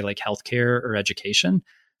careers, say like healthcare or education,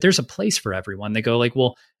 there's a place for everyone. They go like,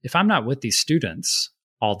 well, if I'm not with these students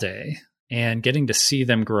all day and getting to see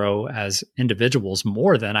them grow as individuals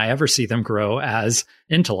more than I ever see them grow as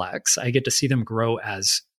intellects, I get to see them grow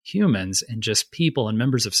as humans and just people and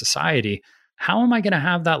members of society. How am I going to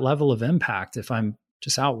have that level of impact if I'm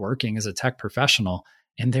just out working as a tech professional?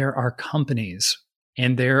 And there are companies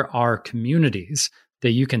and there are communities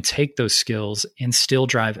that you can take those skills and still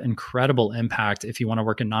drive incredible impact. If you want to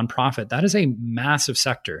work in nonprofit, that is a massive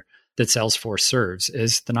sector that Salesforce serves,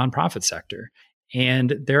 is the nonprofit sector.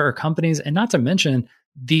 And there are companies, and not to mention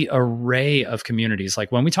the array of communities.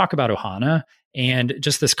 Like when we talk about Ohana and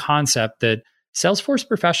just this concept that Salesforce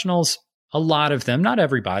professionals, a lot of them, not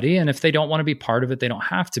everybody, and if they don't want to be part of it, they don't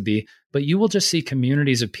have to be, but you will just see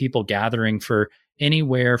communities of people gathering for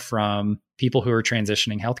anywhere from people who are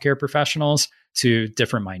transitioning healthcare professionals to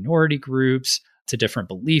different minority groups, to different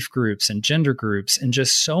belief groups and gender groups, and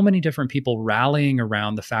just so many different people rallying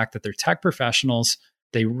around the fact that they're tech professionals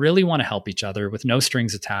They really want to help each other with no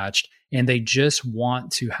strings attached. And they just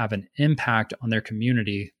want to have an impact on their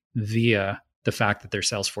community via the fact that they're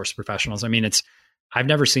Salesforce professionals. I mean, I've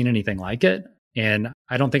never seen anything like it. And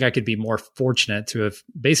I don't think I could be more fortunate to have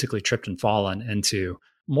basically tripped and fallen into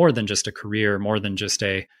more than just a career, more than just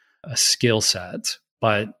a skill set,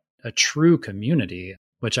 but a true community,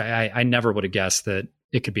 which I never would have guessed that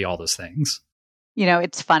it could be all those things.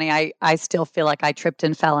 It's funny. I still feel like I tripped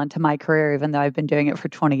and fell into my career, even though I've been doing it for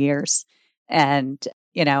 20 years. And,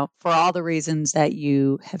 for all the reasons that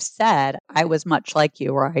you have said, I was much like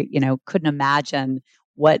you, where I, couldn't imagine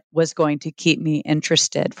what was going to keep me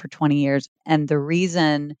interested for 20 years. And the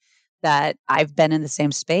reason that I've been in the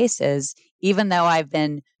same space is, even though I've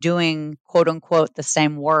been doing quote unquote the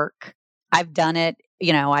same work, I've done it.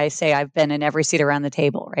 I say I've been in every seat around the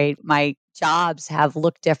table, right? My jobs have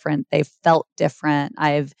looked different. They've felt different.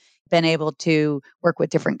 I've been able to work with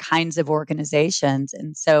different kinds of organizations.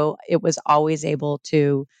 And so it was always able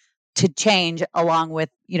to change along with,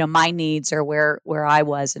 my needs or where I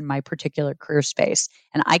was in my particular career space.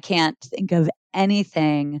 And I can't think of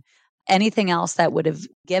anything else that would have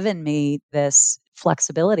given me this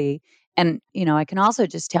flexibility. And, I can also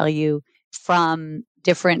just tell you from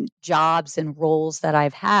different jobs and roles that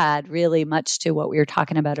I've had, really much to what we were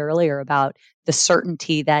talking about earlier about the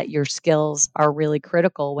certainty that your skills are really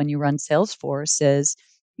critical when you run Salesforce is,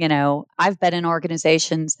 I've been in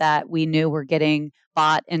organizations that we knew were getting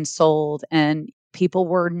bought and sold, and people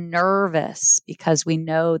were nervous because we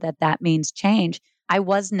know that means change. I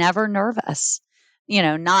was never nervous,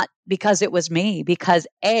 not because it was me, because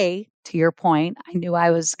A, to your point, I knew I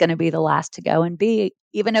was going to be the last to go. And B,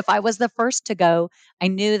 even if I was the first to go, I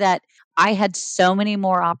knew that I had so many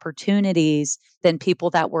more opportunities than people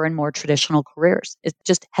that were in more traditional careers. It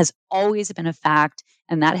just has always been a fact.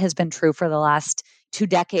 And that has been true for the last 2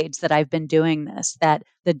 decades that I've been doing this, that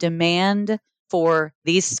the demand for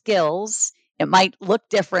these skills, it might look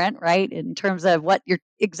different, right, in terms of what your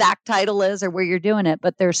exact title is or where you're doing it,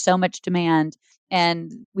 but there's so much demand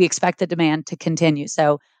and we expect the demand to continue.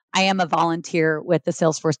 So I am a volunteer with the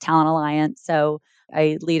Salesforce Talent Alliance. So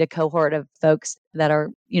I lead a cohort of folks that are,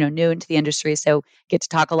 new into the industry. So get to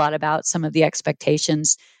talk a lot about some of the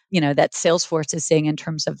expectations, that Salesforce is seeing in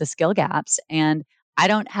terms of the skill gaps. And I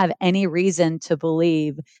don't have any reason to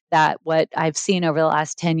believe that what I've seen over the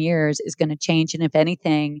last 10 years is going to change. And if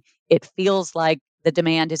anything, it feels like the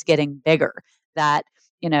demand is getting bigger. That,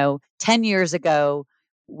 10 years ago,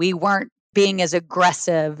 we weren't being as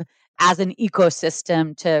aggressive as an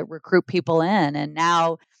ecosystem to recruit people in. And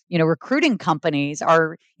now, recruiting companies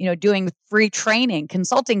are, doing free training.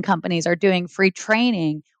 Consulting companies are doing free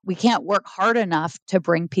training. We can't work hard enough to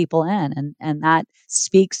bring people in. And that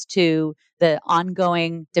speaks to the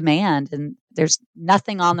ongoing demand. And there's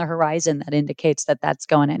nothing on the horizon that indicates that that's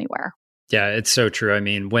going anywhere. Yeah, it's so true. I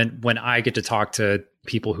mean, when I get to talk to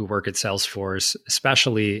people who work at Salesforce,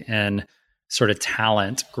 especially in sort of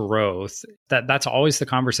talent growth, that's always the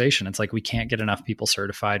conversation. It's like, we can't get enough people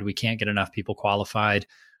certified. We can't get enough people qualified.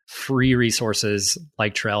 Free resources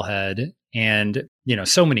like Trailhead and,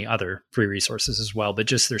 so many other free resources as well. But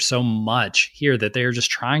just there's so much here that they're just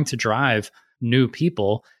trying to drive new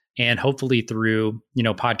people. And hopefully through,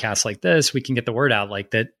 podcasts like this, we can get the word out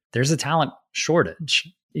like that there's a talent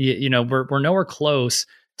shortage. We're nowhere close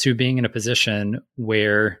to being in a position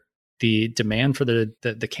where the demand for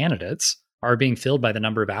the candidates are being filled by the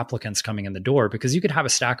number of applicants coming in the door, because you could have a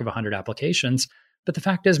stack of 100 applications. But the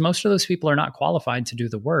fact is, most of those people are not qualified to do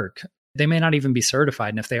the work. They may not even be certified.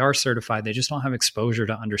 And if they are certified, they just don't have exposure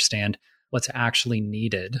to understand what's actually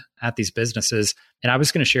needed at these businesses. And I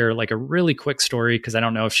was going to share like a really quick story, because I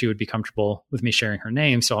don't know if she would be comfortable with me sharing her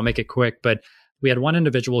name. So I'll make it quick. But we had one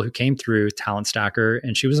individual who came through Talent Stacker,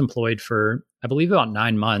 and she was employed for, I believe, about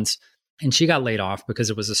 9 months. And she got laid off because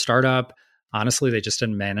it was a startup. Honestly, they just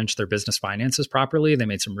didn't manage their business finances properly. They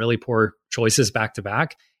made some really poor choices back to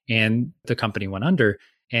back, and the company went under.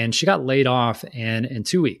 And she got laid off. And in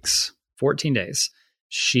 2 weeks, 14 days,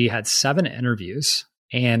 she had 7 interviews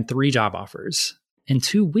and 3 job offers in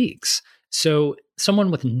 2 weeks. So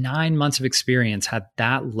someone with 9 months of experience had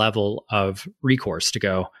that level of recourse to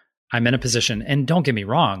go, I'm in a position. And don't get me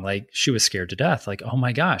wrong, like, she was scared to death. Like, oh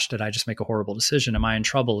my gosh, did I just make a horrible decision? Am I in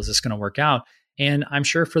trouble? Is this going to work out? And I'm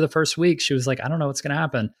sure for the first week, she was like, I don't know what's going to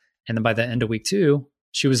happen. And then by the end of week 2,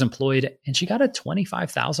 she was employed and she got a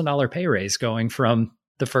 $25,000 pay raise going from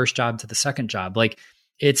the first job to the second job. Like,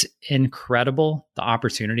 it's incredible, the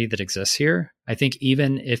opportunity that exists here. I think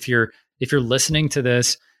even if you're listening to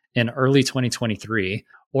this in early 2023,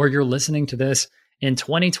 or you're listening to this in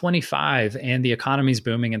 2025 and the economy's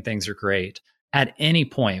booming and things are great, at any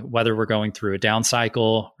point, whether we're going through a down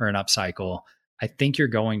cycle or an up cycle, I think you're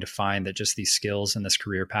going to find that just these skills and this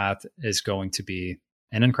career path is going to be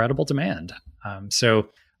an incredible demand. So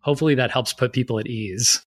hopefully that helps put people at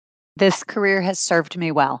ease. This career has served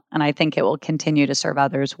me well, and I think it will continue to serve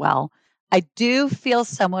others well. I do feel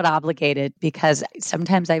somewhat obligated because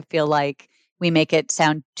sometimes I feel like we make it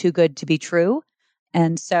sound too good to be true.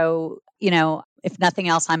 And so, if nothing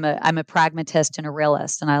else, I'm a pragmatist and a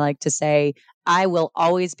realist. And I like to say, I will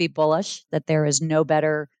always be bullish that there is no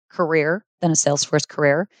better career than a Salesforce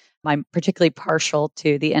career. I'm particularly partial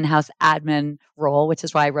to the in-house admin role, which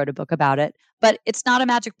is why I wrote a book about it. But it's not a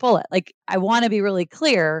magic bullet. Like, I want to be really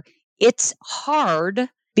clear. It's hard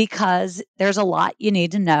because there's a lot you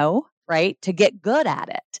need to know, right, to get good at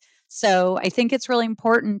it. So I think it's really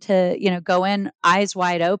important to, go in eyes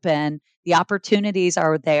wide open. The opportunities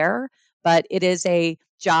are there, but it is a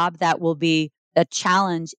job that will be a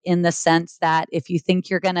challenge in the sense that if you think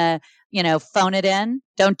you're going to, phone it in,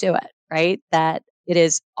 don't do it, right? That it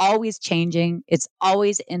is always changing. It's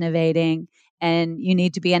always innovating. And you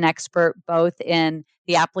need to be an expert both in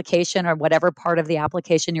the application or whatever part of the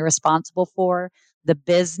application you're responsible for, the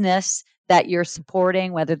business that you're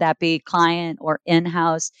supporting, whether that be client or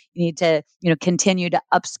in-house. You need to, continue to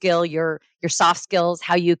upskill your soft skills,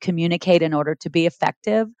 how you communicate in order to be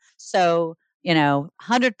effective. So,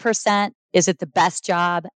 100%, is it the best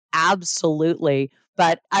job? Absolutely.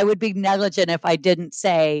 But I would be negligent if I didn't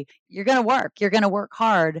say, you're going to work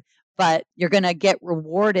hard, but you're going to get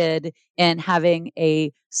rewarded in having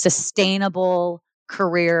a sustainable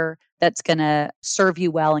career that's going to serve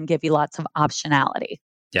you well and give you lots of optionality.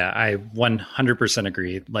 Yeah, I 100%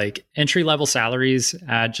 agree. Like entry-level salaries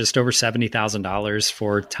at just over $70,000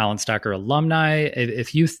 for Talent Stacker alumni.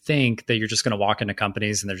 If you think that you're just going to walk into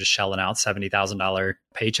companies and they're just shelling out $70,000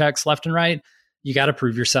 paychecks left and right, you got to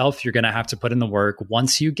prove yourself. You're going to have to put in the work.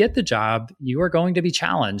 Once you get the job, you are going to be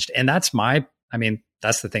challenged. And that's the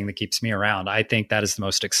thing that keeps me around. I think that is the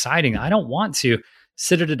most exciting. I don't want to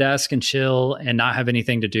sit at a desk and chill and not have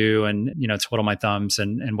anything to do and, twiddle my thumbs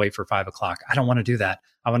and wait for 5:00. I don't want to do that.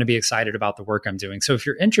 I want to be excited about the work I'm doing. So if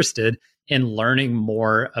you're interested in learning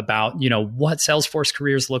more about, what Salesforce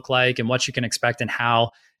careers look like and what you can expect and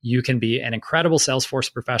how you can be an incredible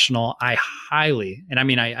Salesforce professional, I highly, and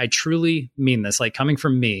I truly mean this, like coming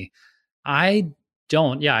from me, I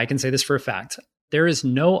can say this for a fact. There is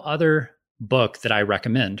no other book that I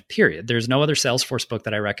recommend, period. There's no other Salesforce book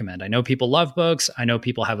that I recommend. I know people love books. I know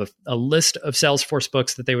people have a list of Salesforce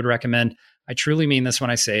books that they would recommend. I truly mean this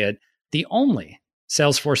when I say it. The only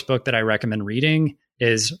Salesforce book that I recommend reading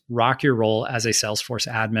is Rock Your Role as a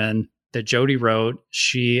Salesforce Admin that Jody wrote.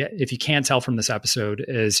 She, if you can't tell from this episode,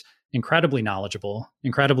 is incredibly knowledgeable,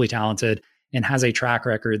 incredibly talented, and has a track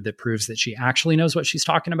record that proves that she actually knows what she's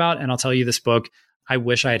talking about. And I'll tell you, this book, I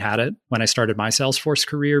wish I had it when I started my Salesforce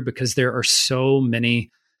career because there are so many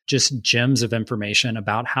just gems of information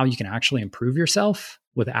about how you can actually improve yourself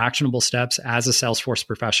with actionable steps as a Salesforce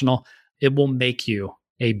professional. It will make you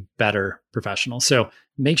a better professional. So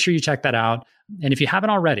make sure you check that out. And if you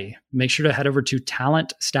haven't already, make sure to head over to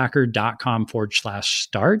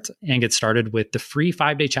talentstacker.com/start and get started with the free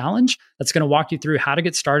 5-day challenge. That's going to walk you through how to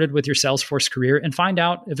get started with your Salesforce career and find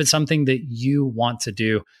out if it's something that you want to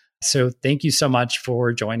do. So thank you so much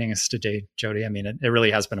for joining us today, Jody. It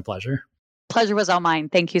really has been a pleasure. Pleasure was all mine.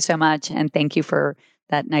 Thank you so much. And thank you for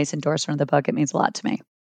that nice endorsement of the book. It means a lot to me.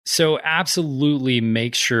 So absolutely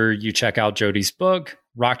make sure you check out Jody's book,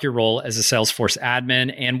 Rock Your Role as a Salesforce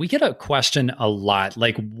Admin. And we get a question a lot,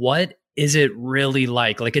 like, what is it really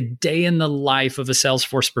like? Like a day in the life of a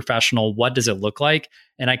Salesforce professional, what does it look like?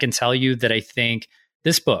 And I can tell you that I think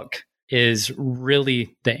this book is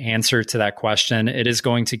really the answer to that question. It is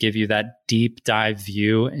going to give you that deep dive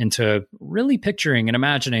view into really picturing and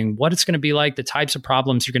imagining what it's going to be like, the types of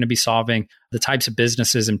problems you're going to be solving, the types of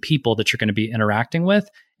businesses and people that you're going to be interacting with.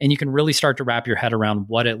 And you can really start to wrap your head around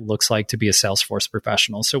what it looks like to be a Salesforce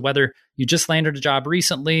professional. So whether you just landed a job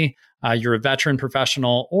recently, you're a veteran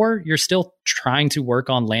professional, or you're still trying to work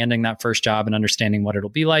on landing that first job and understanding what it'll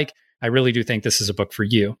be like, I really do think this is a book for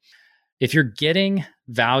you. If you're getting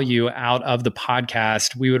value out of the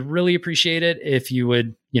podcast, we would really appreciate it if you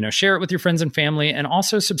would, share it with your friends and family, and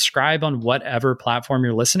also subscribe on whatever platform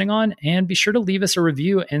you're listening on, and be sure to leave us a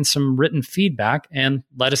review and some written feedback and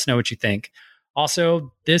let us know what you think.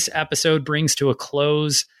 Also, this episode brings to a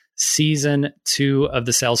close season 2 of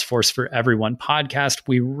the Salesforce for Everyone podcast.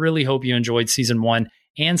 We really hope you enjoyed season 1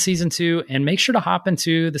 and season 2, and make sure to hop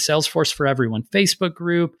into the Salesforce for Everyone Facebook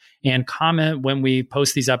group and comment when we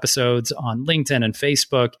post these episodes on LinkedIn and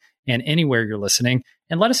Facebook. and anywhere you're listening.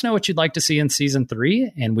 And let us know what you'd like to see in season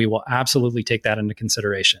 3, and we will absolutely take that into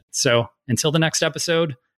consideration. So until the next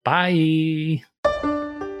episode, bye.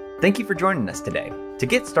 Thank you for joining us today. To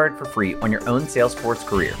get started for free on your own Salesforce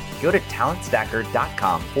career, go to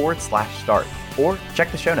talentstacker.com/start or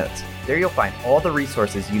check the show notes. There you'll find all the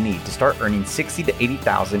resources you need to start earning $60,000 to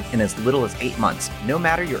 $80,000 in as little as 8 months, no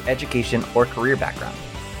matter your education or career background.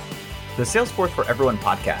 The Salesforce for Everyone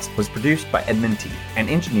podcast was produced by Edmund T. and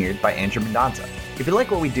engineered by Andrew Mendonza. If you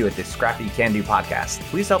like what we do at this scrappy can-do podcast,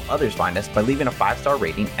 please help others find us by leaving a 5-star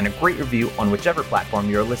rating and a great review on whichever platform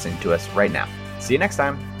you're listening to us right now. See you next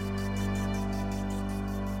time.